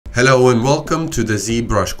Hello and welcome to the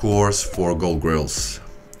ZBrush course for Gold Grillz.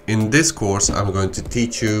 In this course I'm going to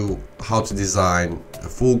teach you how to design a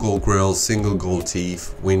full gold grill, single gold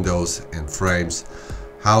teeth, windows and frames,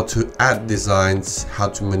 how to add designs, how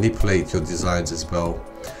to manipulate your designs as well.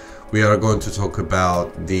 We are going to talk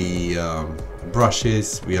about the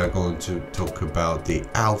brushes, we are going to talk about the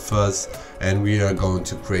alphas, and we are going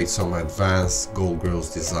to create some advanced gold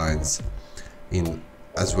grills designs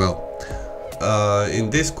as well.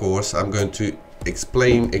 In this course I'm going to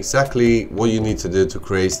explain exactly what you need to do to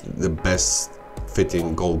create the best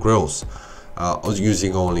fitting gold grills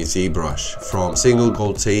using only ZBrush, from single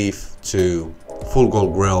gold teeth to full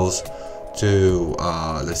gold grills to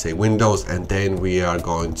let's say windows, and then we are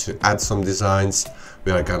going to add some designs,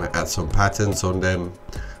 we are gonna add some patterns on them,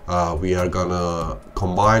 we are gonna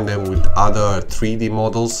combine them with other 3D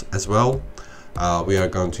models as well. We are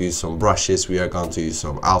going to use some brushes, we are going to use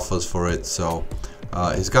some alphas for it, so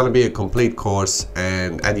it's going to be a complete course,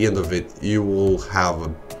 and at the end of it you will have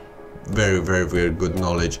a very good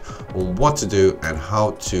knowledge on what to do and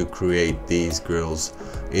how to create these grills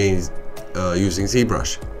using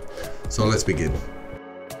ZBrush. So let's begin.